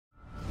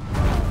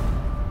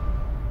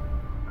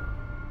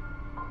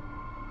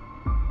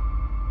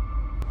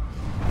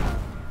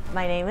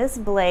My name is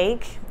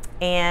Blake,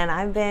 and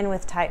I've been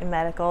with Titan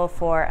Medical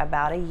for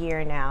about a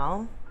year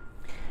now.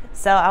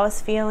 So I was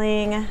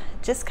feeling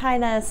just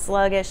kind of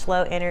sluggish,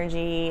 low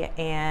energy,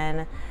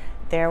 and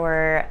there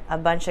were a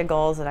bunch of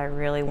goals that I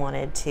really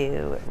wanted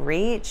to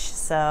reach.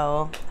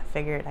 So I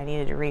figured I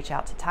needed to reach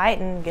out to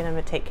Titan, get them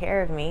to take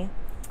care of me.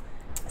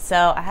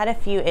 So I had a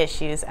few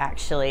issues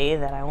actually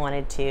that I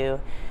wanted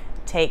to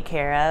take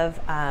care of.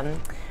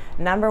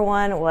 Number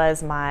one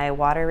was my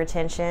water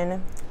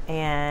retention,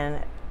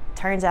 and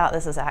turns out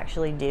this is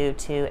actually due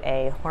to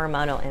a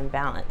hormonal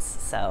imbalance.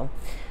 So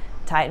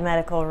Titan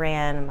Medical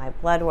ran my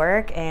blood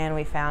work and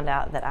we found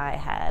out that I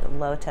had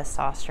low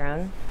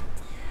testosterone.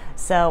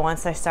 So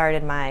once I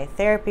started my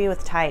therapy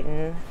with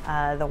Titan,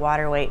 the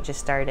water weight just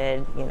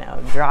started,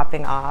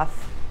 dropping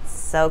off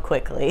so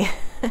quickly.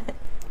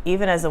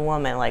 Even as a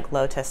woman, like,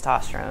 low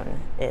testosterone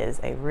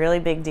is a really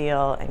big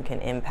deal and can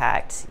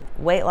impact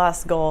weight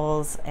loss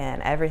goals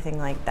and everything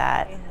like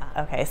that.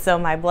 Okay, so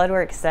my blood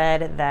work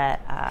said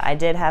that I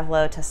did have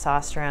low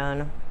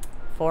testosterone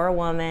for a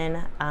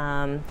woman,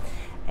 and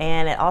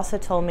it also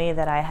told me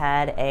that I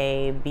had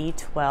a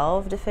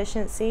B12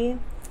 deficiency.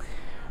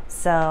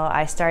 So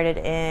I started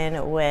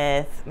in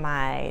with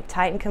my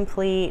Titan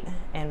Complete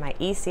and my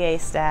ECA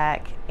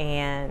stack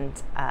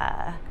and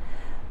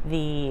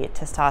the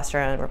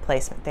testosterone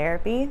replacement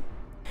therapy.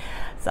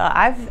 So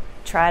I've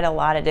tried a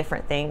lot of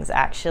different things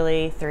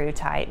actually through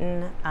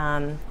Titan.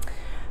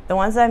 The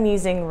ones I'm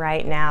using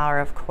right now are,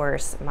 of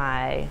course,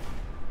 my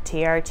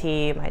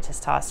TRT, my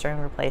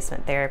testosterone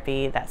replacement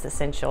therapy. That's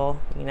essential.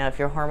 If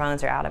your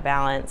hormones are out of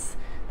balance,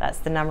 that's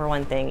the number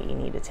one thing that you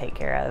need to take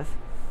care of.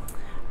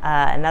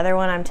 Another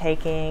one I'm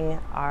taking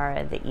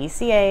are the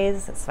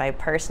ECAs. It's my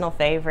personal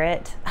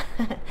favorite.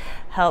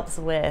 Helps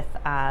with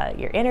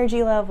your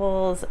energy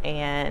levels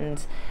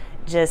and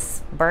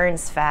just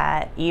burns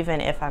fat, even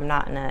if I'm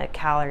not in a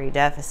calorie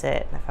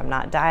deficit. If I'm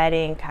not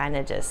dieting, kind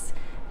of just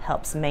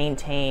helps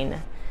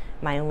maintain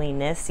my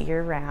leanness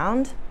year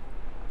round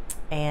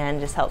and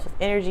just helps with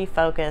energy,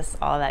 focus,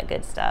 all that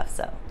good stuff.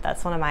 So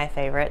that's one of my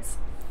favorites.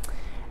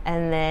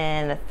 And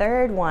then the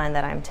third one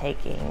that I'm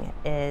taking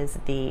is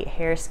the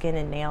hair, skin,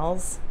 and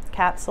nails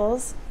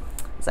capsules.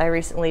 So I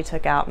recently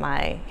took out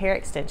my hair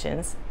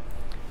extensions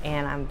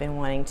and I've been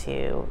wanting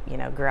to,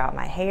 grow out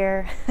my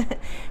hair,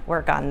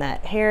 work on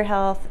that hair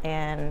health.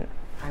 And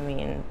I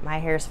mean, my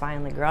hair's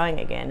finally growing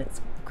again.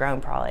 It's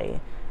grown probably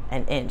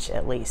an inch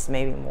at least,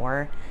 maybe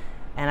more.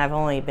 And I've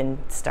only been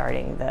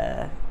starting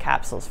the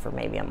capsules for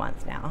maybe a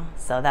month now.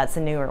 So that's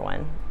a newer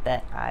one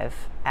that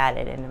I've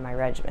added into my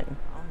regimen.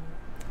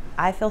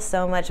 I feel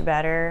so much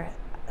better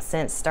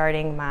since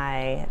starting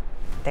my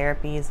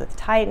therapies with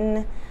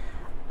Titan,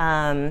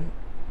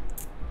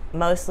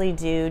 mostly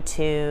due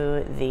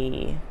to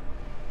the,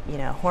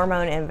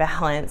 hormone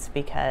imbalance,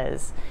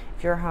 because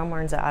if your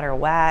hormones are out of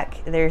whack,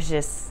 there's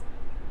just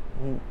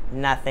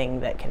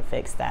nothing that can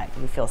fix that.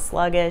 You feel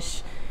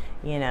sluggish,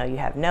 you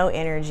have no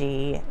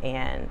energy,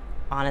 and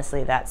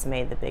honestly, that's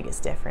made the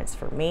biggest difference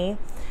for me,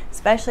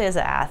 especially as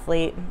an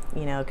athlete,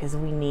 because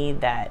we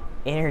need that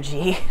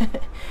energy.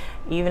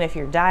 Even if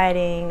you're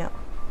dieting,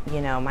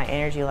 my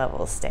energy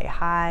levels stay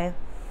high.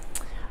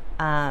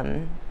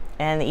 And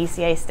the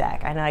ECA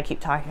stack, I know I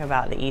keep talking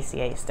about the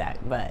ECA stack,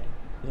 but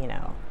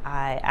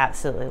I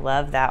absolutely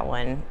love that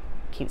one.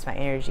 Keeps my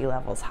energy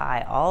levels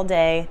high all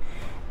day,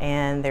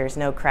 and there's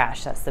no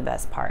crash. That's the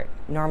best part.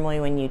 Normally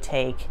when you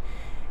take,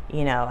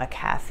 a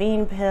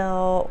caffeine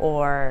pill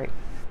or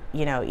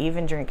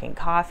even drinking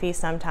coffee,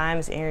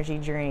 sometimes energy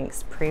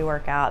drinks,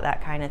 pre-workout,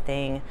 that kind of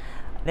thing,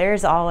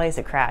 there's always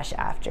a crash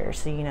after.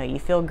 So, you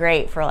feel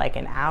great for like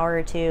an hour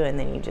or two, and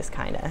then you just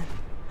kind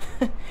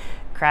of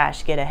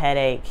crash, get a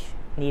headache,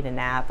 need a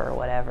nap or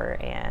whatever.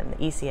 And the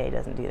ECA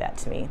doesn't do that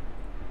to me.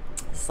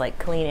 It's like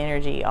clean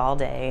energy all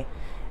day,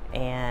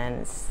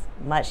 and it's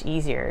much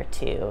easier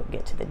to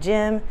get to the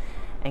gym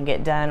and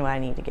get done what I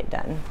need to get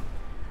done.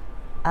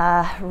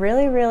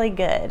 Really, really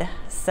good.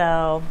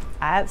 So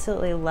I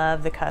absolutely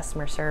love the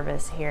customer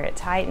service here at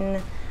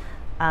Titan.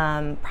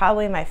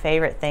 Probably my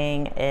favorite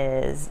thing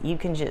is you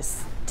can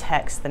just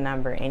text the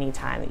number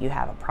anytime that you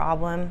have a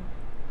problem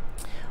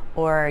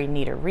or you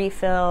need a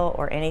refill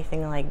or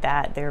anything like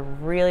that. They're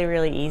really,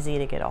 really easy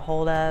to get a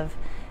hold of,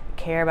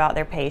 care about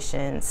their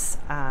patients.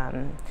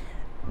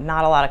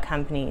 Not a lot of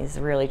companies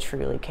really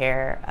truly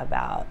care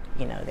about,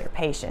 their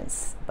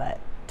patients, but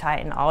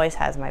Titan always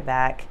has my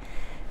back.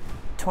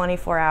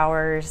 24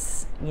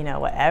 hours,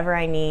 whatever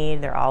I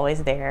need, they're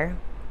always there.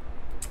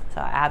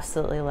 So I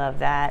absolutely love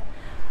that.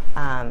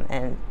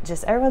 And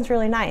just everyone's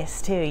really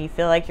nice too. You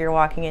feel like you're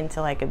walking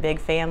into like a big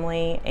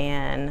family,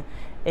 and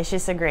it's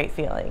just a great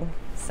feeling.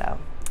 So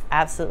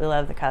absolutely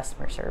love the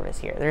customer service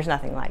here. There's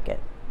nothing like it.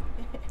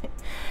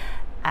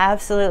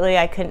 Absolutely,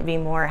 I couldn't be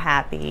more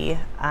happy.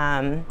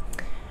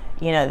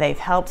 They've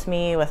helped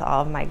me with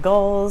all of my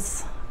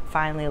goals,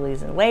 finally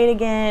losing weight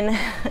again,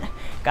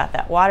 got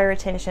that water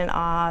retention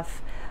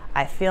off.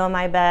 I feel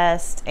my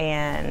best,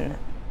 and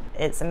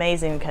it's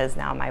amazing because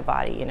now my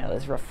body,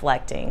 is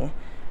reflecting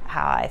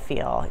how I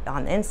feel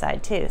on the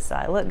inside too. So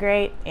I look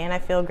great and I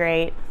feel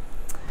great.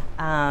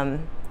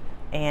 And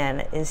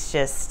it's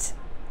just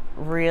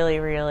really,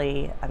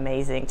 really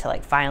amazing to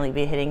like finally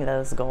be hitting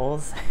those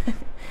goals.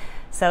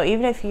 So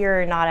even if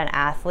you're not an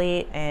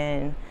athlete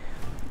and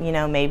you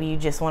know, maybe you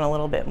just want a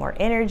little bit more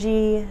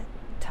energy,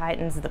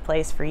 Titan's the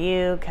place for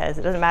you, because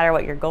it doesn't matter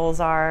what your goals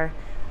are.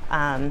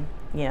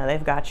 You know,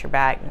 they've got your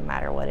back no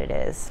matter what it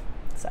is.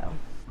 So.